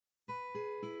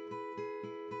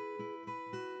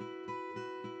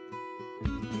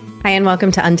Hi, and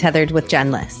welcome to Untethered with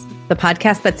Jen Liss, the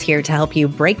podcast that's here to help you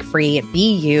break free,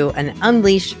 be you, and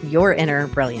unleash your inner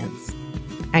brilliance.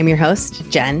 I'm your host,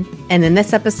 Jen, and in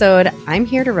this episode, I'm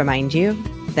here to remind you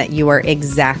that you are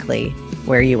exactly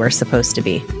where you are supposed to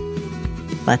be.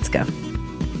 Let's go.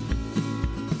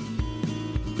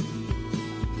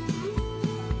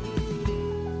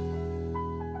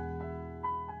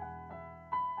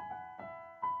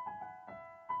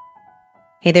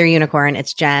 Hey there, unicorn.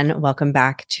 It's Jen. Welcome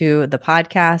back to the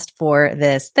podcast for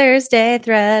this Thursday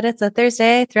thread. It's a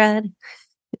Thursday thread.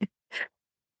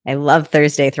 I love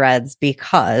Thursday threads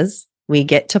because we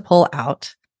get to pull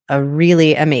out a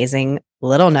really amazing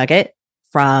little nugget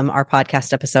from our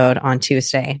podcast episode on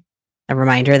Tuesday. A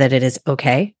reminder that it is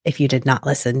okay if you did not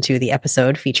listen to the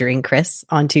episode featuring Chris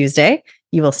on Tuesday.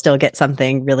 You will still get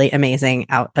something really amazing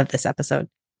out of this episode.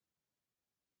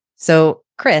 So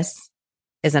Chris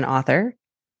is an author.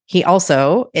 He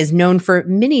also is known for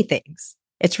many things.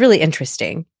 It's really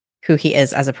interesting who he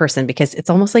is as a person because it's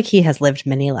almost like he has lived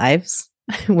many lives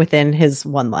within his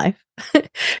one life. I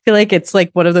feel like it's like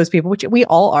one of those people, which we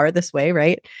all are this way,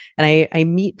 right? And I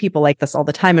meet people like this all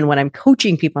the time. And when I'm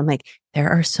coaching people, I'm like, there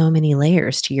are so many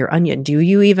layers to your onion. Do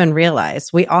you even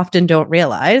realize? We often don't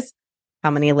realize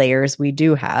how many layers we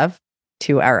do have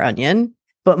to our onion.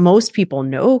 But most people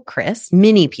know Chris,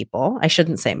 many people, I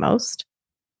shouldn't say most.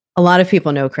 A lot of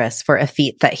people know Chris for a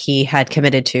feat that he had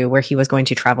committed to where he was going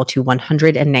to travel to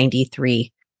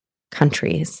 193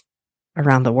 countries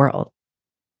around the world,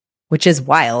 which is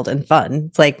wild and fun.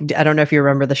 It's like, I don't know if you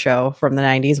remember the show from the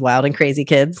 90s, Wild and Crazy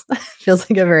Kids. Feels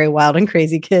like a very wild and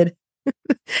crazy kid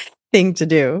thing to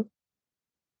do.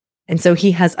 And so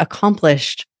he has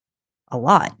accomplished a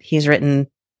lot. He's written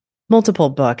multiple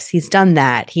books. He's done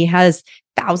that. He has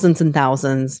thousands and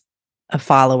thousands of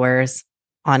followers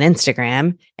on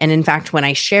Instagram. And in fact, when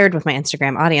I shared with my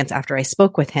Instagram audience after I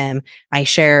spoke with him, I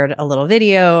shared a little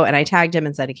video and I tagged him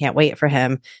and said, I can't wait for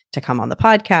him to come on the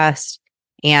podcast.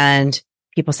 And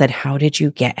people said, how did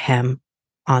you get him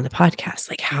on the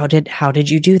podcast? Like, how did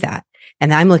you do that?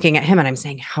 And I'm looking at him and I'm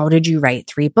saying, how did you write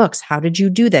 3 books? How did you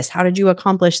do this? How did you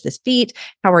accomplish this feat?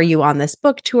 How are you on this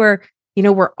book tour? You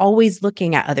know, we're always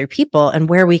looking at other people, and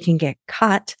where we can get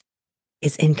caught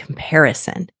is in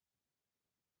comparison,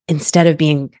 instead of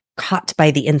being caught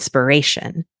by the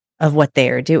inspiration of what they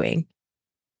are doing.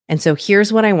 And so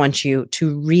here's what I want you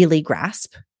to really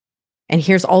grasp. And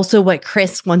here's also what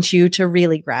Chris wants you to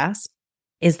really grasp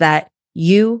is that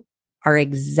you are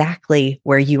exactly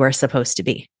where you are supposed to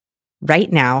be right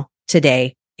now,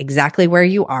 today, exactly where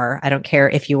you are. I don't care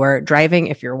if you are driving,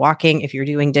 if you're walking, if you're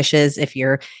doing dishes, if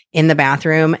you're in the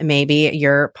bathroom, maybe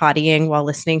you're pottying while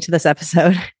listening to this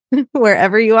episode,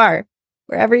 wherever you are,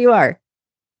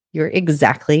 you're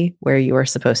exactly where you are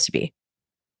supposed to be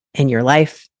in your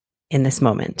life, in this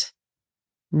moment.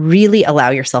 Really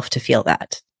allow yourself to feel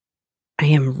that. I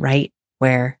am right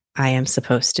where I am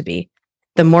supposed to be.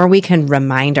 The more we can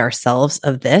remind ourselves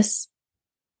of this,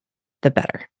 the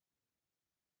better.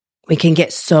 We can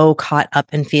get so caught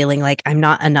up in feeling like I'm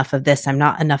not enough of this, I'm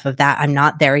not enough of that, I'm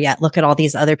not there yet. Look at all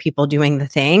these other people doing the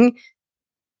thing.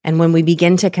 And when we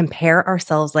begin to compare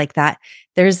ourselves like that,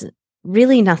 there's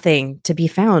really nothing to be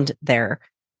found there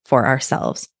for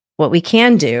ourselves. What we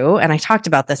can do, and I talked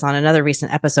about this on another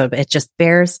recent episode, but it just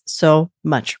bears so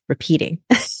much repeating.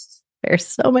 Bears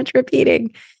so much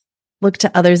repeating. Look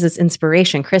to others as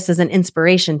inspiration. Chris is an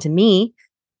inspiration to me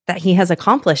that he has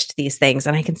accomplished these things.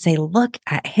 And I can say, look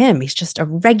at him. He's just a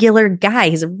regular guy.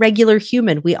 He's a regular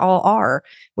human. We all are.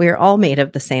 We are all made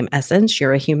of the same essence.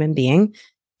 You're a human being,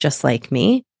 just like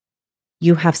me.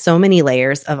 You have so many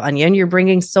layers of onion. You're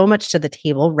bringing so much to the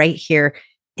table right here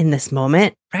in this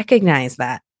moment. Recognize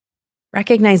that.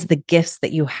 Recognize the gifts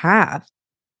that you have.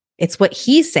 It's what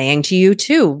he's saying to you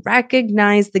too.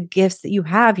 Recognize the gifts that you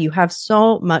have. You have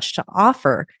so much to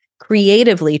offer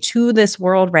creatively to this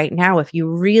world right now. If you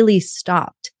really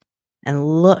stopped and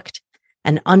looked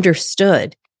and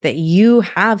understood that you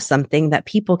have something that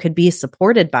people could be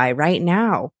supported by right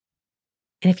now.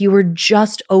 And if you were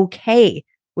just okay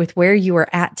with where you are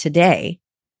at today,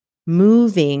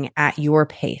 moving at your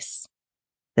pace.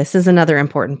 This is another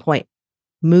important point.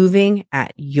 Moving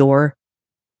at your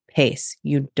pace.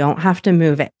 You don't have to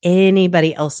move at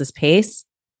anybody else's pace,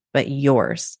 but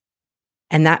yours.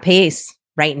 And that pace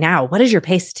right now, what is your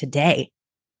pace today?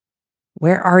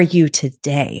 Where are you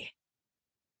today?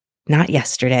 Not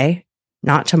yesterday,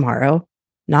 not tomorrow,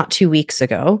 not 2 weeks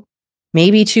ago.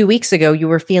 Maybe 2 weeks ago, you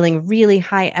were feeling really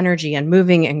high energy and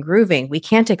moving and grooving. We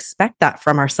can't expect that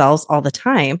from ourselves all the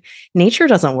time. Nature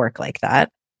doesn't work like that.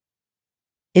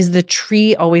 Is the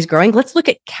tree always growing? Let's look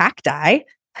at cacti.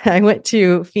 I went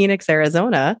to Phoenix,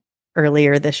 Arizona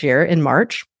earlier this year in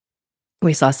March.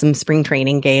 We saw some spring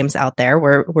training games out there.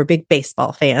 We're big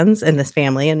baseball fans in this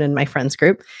family and in my friends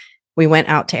group. We went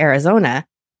out to Arizona,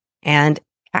 and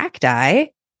cacti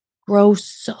grow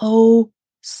so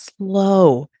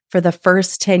slow for the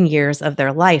first 10 years of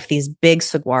their life, these big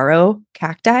saguaro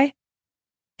cacti.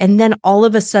 And then all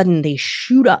of a sudden they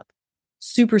shoot up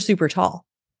super, super tall.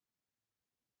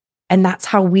 And that's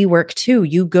how we work too.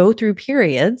 You go through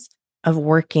periods of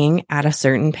working at a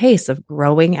certain pace, of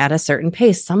growing at a certain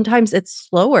pace. Sometimes it's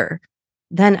slower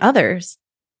than others.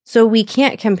 So we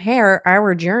can't compare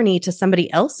our journey to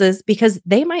somebody else's because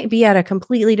they might be at a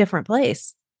completely different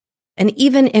place. And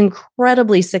even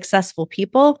incredibly successful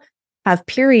people have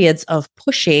periods of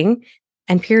pushing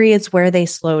and periods where they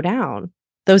slow down.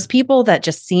 Those people that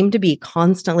just seem to be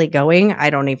constantly going, I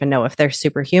don't even know if they're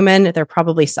superhuman. They're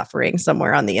probably suffering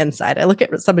somewhere on the inside. I look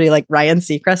at somebody like Ryan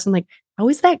Seacrest and I'm like, how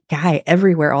is that guy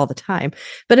everywhere all the time?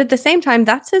 But at the same time,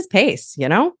 that's his pace, you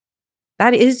know?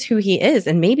 That is who he is.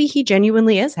 And maybe he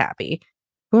genuinely is happy.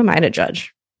 Who am I to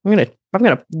judge? I'm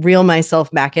gonna reel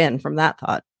myself back in from that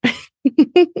thought.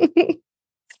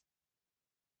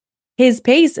 His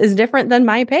pace is different than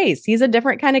my pace. He's a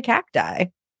different kind of cacti.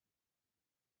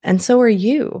 And so are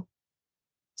you.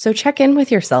 So check in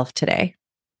with yourself today.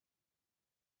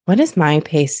 What is my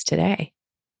pace today?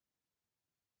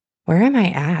 Where am I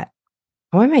at?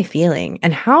 How am I feeling?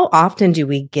 And how often do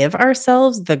we give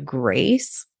ourselves the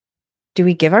grace? Do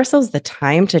we give ourselves the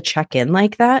time to check in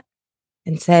like that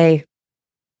and say,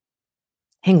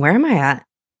 hey, where am I at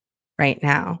right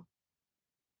now?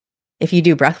 If you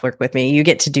do breath work with me, you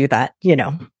get to do that,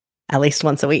 at least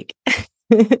once a week.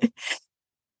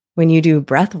 When you do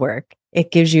breath work,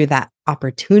 it gives you that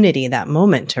opportunity, that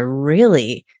moment to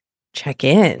really check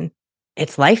in.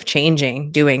 It's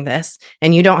life-changing doing this.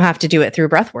 And you don't have to do it through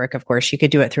breath work. Of course, you could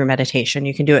do it through meditation.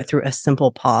 You can do it through a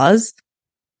simple pause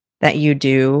that you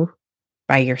do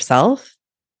by yourself.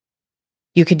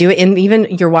 You could do it in even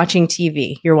you're watching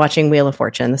TV. You're watching Wheel of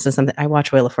Fortune. This is something I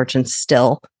watch Wheel of Fortune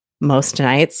still most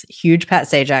nights. Huge Pat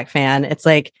Sajak fan. It's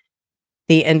like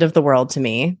the end of the world to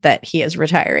me that he is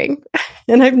retiring.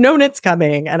 And I've known it's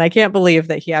coming. And I can't believe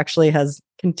that he actually has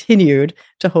continued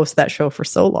to host that show for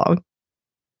so long.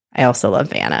 I also love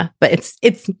Vanna, but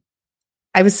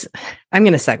I'm going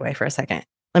to segue for a second.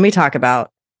 Let me talk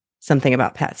about something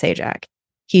about Pat Sajak.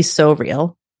 He's so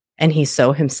real and he's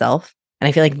so himself. And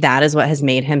I feel like that is what has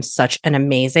made him such an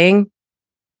amazing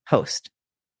host,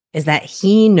 is that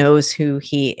he knows who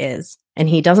he is and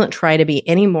he doesn't try to be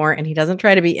any more and he doesn't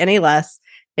try to be any less.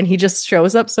 And he just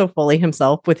shows up so fully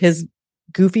himself with his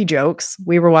goofy jokes.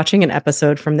 We were watching an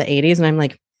episode from the 80s and I'm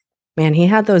like, man, he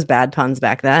had those bad puns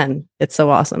back then. It's so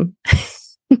awesome.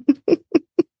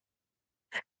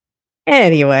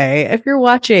 Anyway, if you're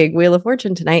watching Wheel of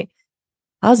Fortune tonight,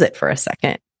 pause it for a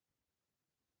second.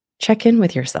 Check in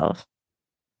with yourself.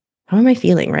 How am I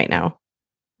feeling right now?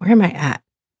 Where am I at?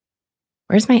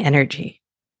 Where's my energy?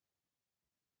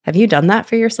 Have you done that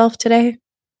for yourself today?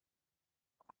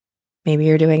 Maybe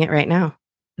you're doing it right now.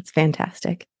 That's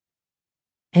fantastic.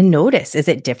 And notice, is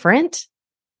it different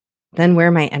than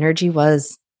where my energy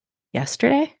was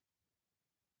yesterday?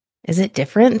 Is it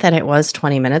different than it was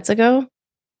 20 minutes ago?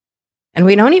 And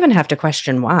we don't even have to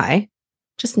question why,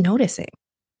 just noticing.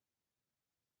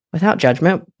 Without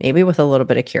judgment, maybe with a little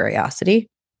bit of curiosity.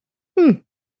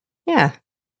 Yeah,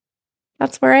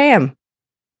 that's where I am.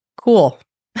 Cool.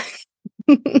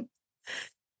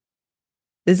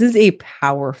 This is a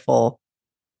powerful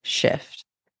shift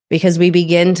because we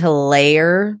begin to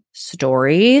layer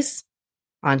stories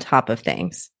on top of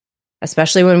things.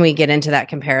 Especially when we get into that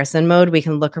comparison mode, we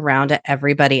can look around at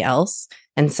everybody else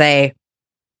and say,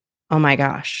 oh my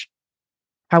gosh,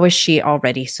 how is she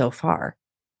already so far?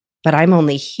 But I'm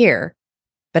only here.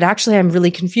 But actually, I'm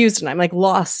really confused and I'm like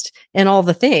lost in all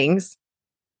the things.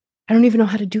 I don't even know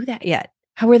how to do that yet.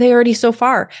 How are they already so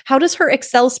far? How does her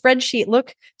Excel spreadsheet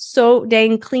look so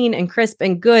dang clean and crisp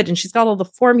and good? And she's got all the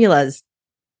formulas.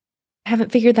 I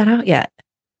haven't figured that out yet.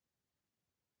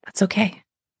 That's okay.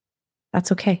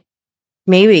 That's okay.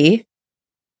 Maybe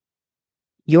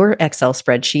your Excel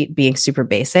spreadsheet being super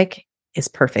basic is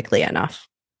perfectly enough.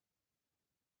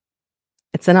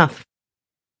 It's enough.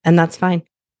 And that's fine.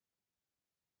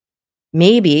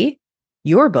 Maybe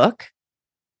your book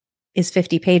is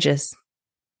 50 pages.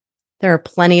 There are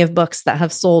plenty of books that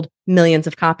have sold millions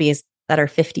of copies that are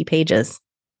 50 pages.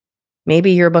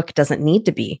 Maybe your book doesn't need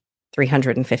to be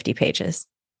 350 pages.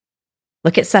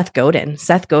 Look at Seth Godin.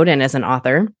 Seth Godin is an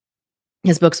author.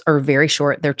 His books are very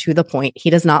short. They're to the point. He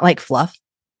does not like fluff.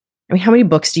 I mean, how many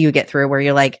books do you get through where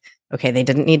you're like, okay, they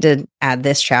didn't need to add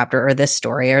this chapter or this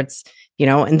story, or it's,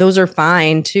 and those are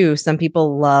fine too. Some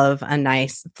people love a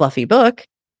nice fluffy book.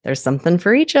 There's something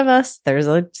for each of us. There's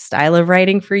a style of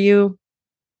writing for you.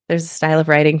 There's a style of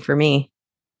writing for me.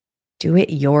 Do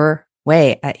it your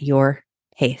way at your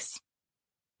pace.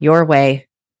 Your way,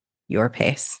 your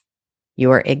pace.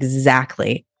 You are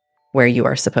exactly where you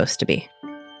are supposed to be.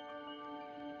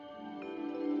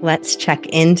 Let's check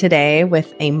in today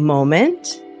with a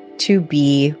moment to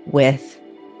be with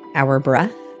our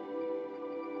breath.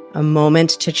 A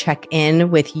moment to check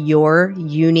in with your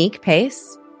unique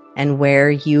pace and where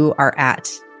you are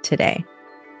at today.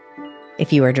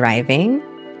 If you are driving,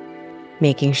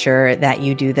 making sure that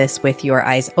you do this with your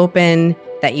eyes open,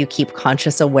 that you keep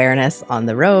conscious awareness on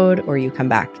the road, or you come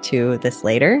back to this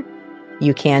later.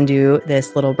 You can do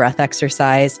this little breath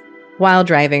exercise while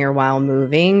driving or while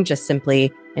moving. Just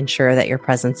simply ensure that your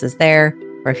presence is there,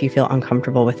 or if you feel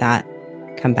uncomfortable with that,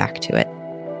 come back to it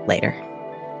later.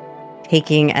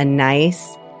 Taking a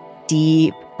nice,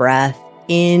 deep breath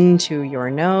into your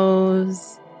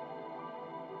nose,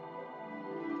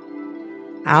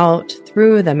 out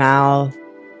through the mouth.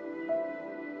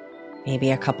 Maybe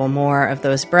a couple more of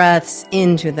those breaths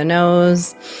into the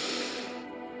nose,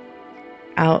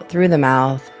 out through the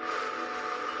mouth.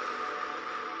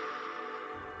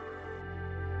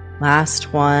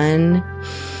 Last one.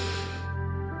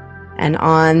 And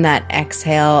on that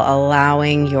exhale,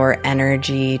 allowing your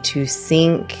energy to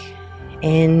sink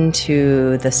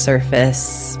into the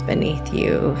surface beneath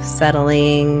you,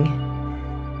 settling,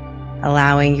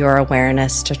 allowing your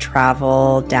awareness to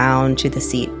travel down to the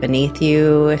seat beneath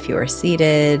you if you are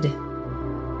seated,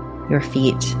 your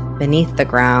feet beneath the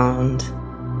ground.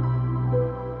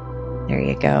 There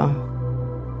you go.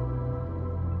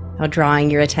 Now drawing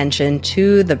your attention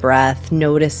to the breath,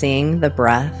 noticing the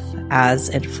breath as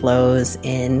it flows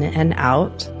in and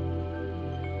out.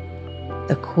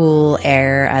 The cool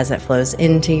air as it flows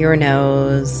into your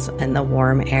nose and the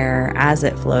warm air as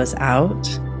it flows out.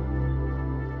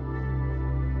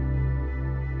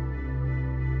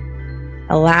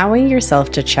 Allowing yourself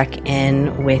to check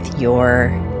in with your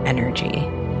energy,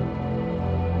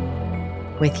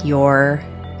 with your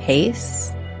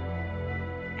pace,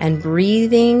 and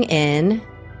breathing in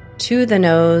to the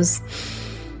nose,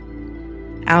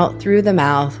 out through the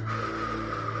mouth,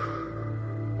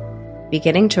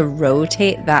 beginning to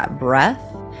rotate that breath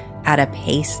at a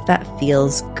pace that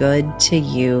feels good to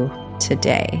you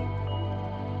today.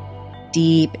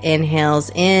 Deep inhales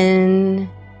in,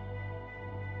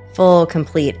 full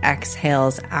complete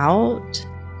exhales out.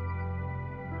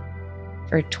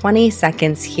 For 20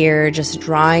 seconds here, just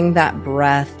drawing that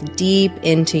breath deep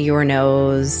into your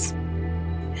nose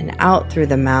and out through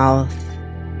the mouth.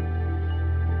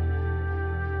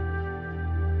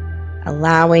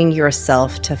 Allowing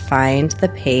yourself to find the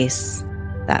pace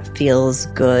that feels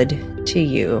good to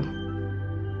you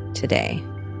today.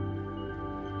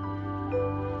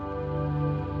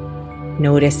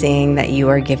 Noticing that you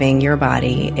are giving your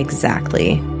body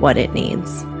exactly what it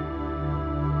needs.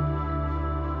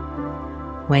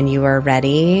 When you are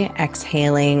ready,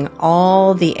 exhaling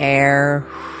all the air.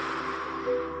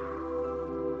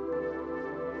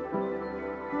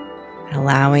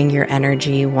 Allowing your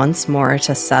energy once more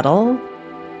to settle.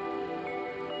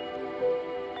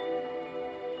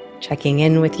 Checking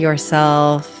in with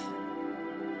yourself.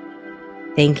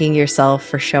 Thanking yourself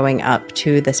for showing up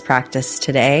to this practice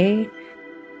today.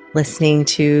 Listening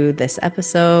to this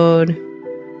episode.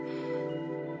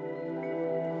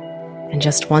 And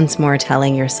just once more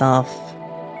telling yourself,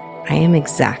 I am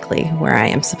exactly where I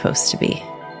am supposed to be.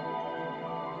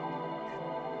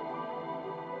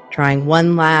 Drawing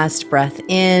one last breath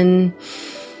in.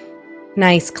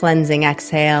 Nice cleansing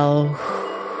exhale.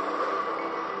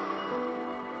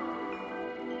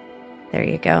 There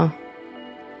you go.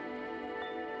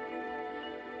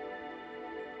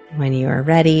 When you are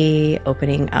ready,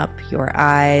 opening up your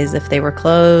eyes if they were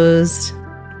closed.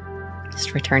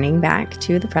 Just returning back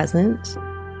to the present.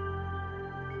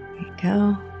 There you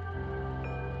go.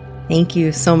 Thank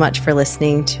you so much for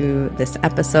listening to this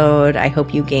episode. I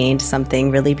hope you gained something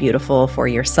really beautiful for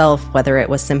yourself, whether it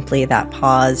was simply that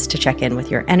pause to check in with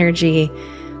your energy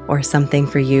or something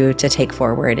for you to take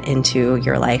forward into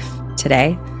your life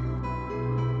today.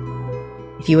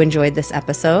 If you enjoyed this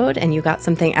episode and you got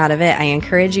something out of it, I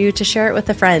encourage you to share it with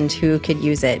a friend who could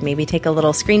use it. Maybe take a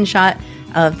little screenshot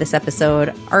of this episode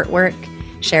artwork,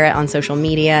 share it on social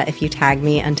media. If you tag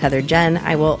me, Untethered Jen,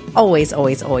 I will always,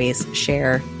 always, always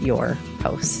share your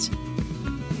post.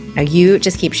 Now you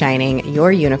just keep shining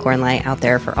your unicorn light out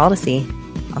there for all to see.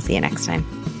 I'll see you next time.